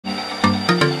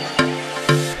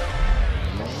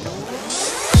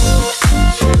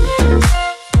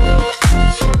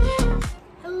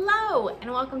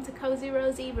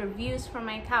cozy reviews from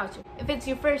my couch. If it's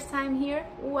your first time here,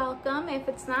 welcome. If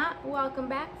it's not, welcome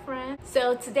back, friend.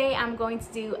 So today I'm going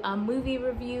to do a movie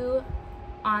review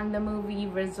on the movie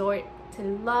Resort to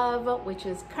Love, which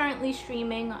is currently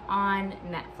streaming on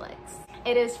Netflix.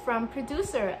 It is from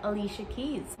producer Alicia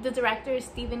Keys. The director is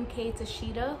Stephen K.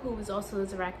 Toshida, who was also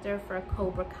the director for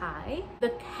Cobra Kai.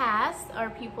 The cast are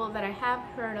people that I have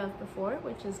heard of before,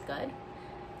 which is good.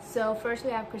 So first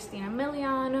we have Christina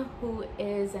Milian, who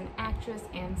is an actress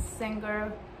and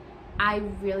singer. I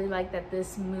really like that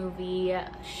this movie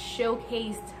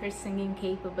showcased her singing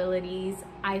capabilities.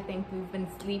 I think we've been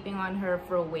sleeping on her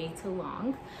for way too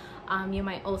long. You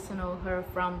might also know her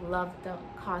from Love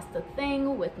Don't Cost a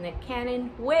Thing with Nick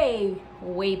Cannon way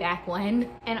back when.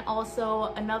 And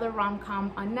also another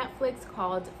rom-com on Netflix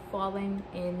called Fallen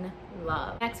in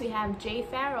Love. Next we have Jay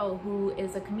Pharoah, who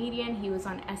is a comedian. He was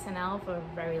on SNL for a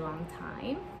very long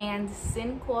time. And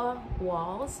Sinqua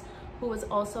Walls, who was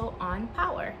also on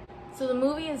Power. So the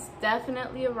movie is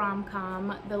definitely a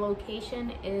rom-com. The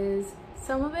location is,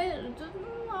 some of it,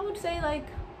 I would say like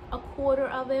a quarter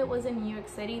of it was in New York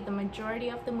City. The majority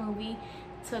of the movie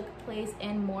took place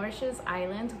in Mauritius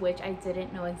Island, which I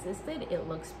didn't know existed. It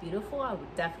looks beautiful. I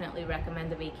would definitely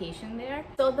recommend a vacation there.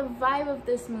 So the vibe of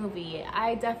this movie,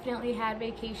 I definitely had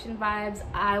vacation vibes.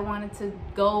 I wanted to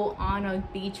go on a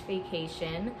beach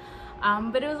vacation,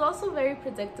 but it was also very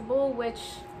predictable, which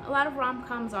a lot of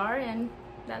rom-coms are, and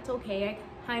that's okay. I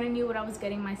kind of knew what I was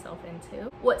getting myself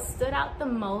into. What stood out the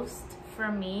most for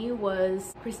me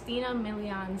was Christina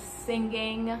Milian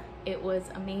singing. It was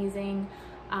amazing.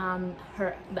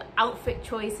 The outfit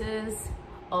choices,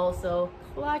 also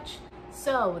clutch.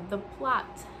 So the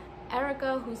plot,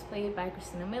 Erica, who's played by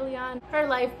Christina Milian, her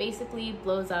life basically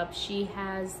blows up. She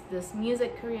has this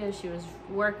music career she was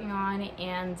working on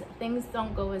and things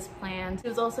don't go as planned. She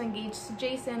was also engaged to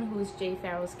Jason, who's Jay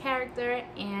Pharoah's character,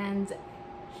 and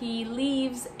he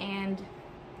leaves and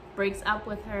breaks up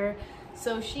with her.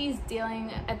 So she's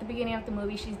dealing, at the beginning of the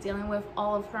movie, she's dealing with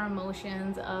all of her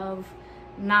emotions of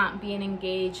not being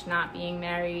engaged, not being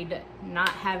married, not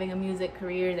having a music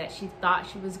career that she thought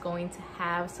she was going to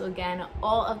have. So again,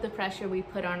 all of the pressure we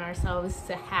put on ourselves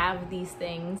to have these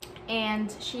things.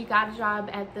 And she got a job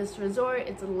at this resort.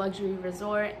 It's a luxury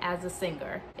resort as a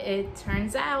singer. It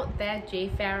turns out that Jay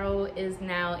Pharoah is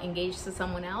now engaged to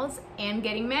someone else and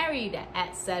getting married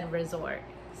at said resort.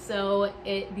 So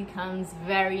it becomes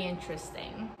very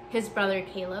interesting. His brother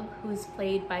Caleb, who's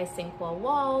played by Sinqua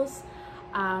Walls,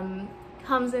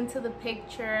 comes into the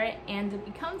picture, and it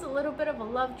becomes a little bit of a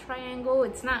love triangle.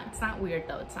 It's not weird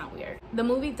though. It's not weird. The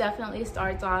movie definitely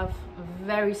starts off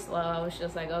very slow. I was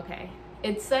just like, okay,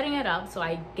 it's setting it up, so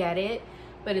I get it,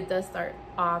 but it does start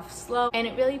off slow, and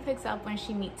it really picks up when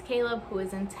she meets Caleb, who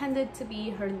is intended to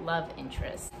be her love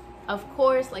interest. Of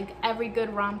course, like every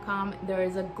good rom-com, there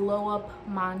is a glow-up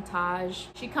montage.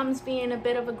 She comes being a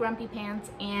bit of a grumpy pants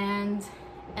and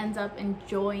ends up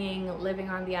enjoying living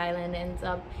on the island, ends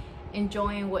up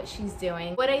enjoying what she's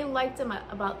doing. What I liked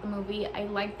about the movie, I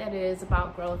like that it is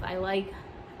about growth.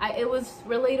 It was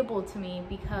relatable to me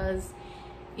because,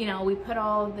 you know, we put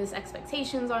all this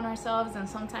expectations on ourselves and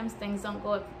sometimes things don't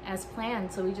go as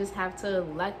planned. So we just have to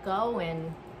let go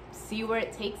and see where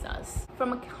it takes us.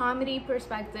 From a comedy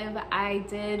perspective, I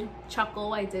did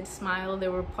chuckle, I did smile.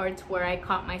 There were parts where I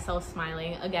caught myself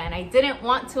smiling. Again, I didn't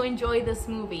want to enjoy this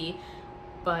movie,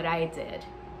 but I did.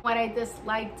 What I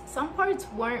disliked, some parts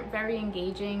weren't very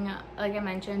engaging. Like I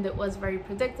mentioned, it was very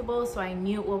predictable, so I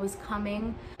knew what was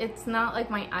coming. It's not like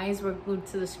my eyes were glued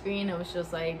to the screen. It was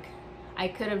just like, I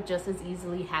could have just as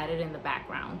easily had it in the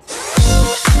background.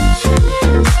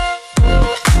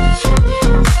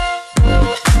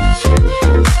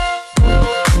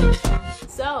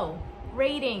 So,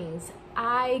 ratings.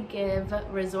 I give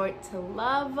Resort to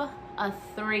Love a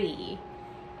 3.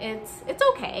 It's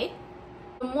okay.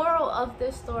 The moral of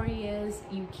this story is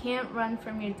you can't run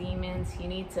from your demons. You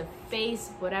need to face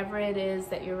whatever it is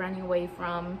that you're running away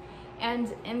from.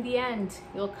 And in the end,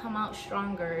 you'll come out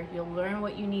stronger. You'll learn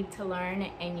what you need to learn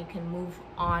and you can move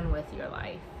on with your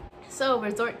life. So,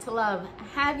 Resort to Love,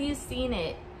 have you seen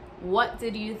it? What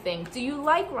did you think? Do you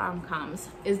like rom-coms?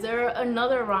 Is there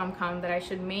another rom-com that I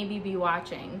should maybe be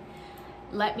watching?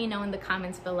 Let me know in the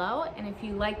comments below. And if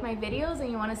you like my videos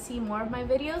and you want to see more of my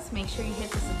videos, make sure you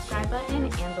hit the subscribe button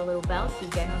and the little bell so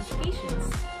you get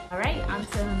notifications. All right,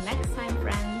 until next time,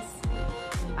 friends.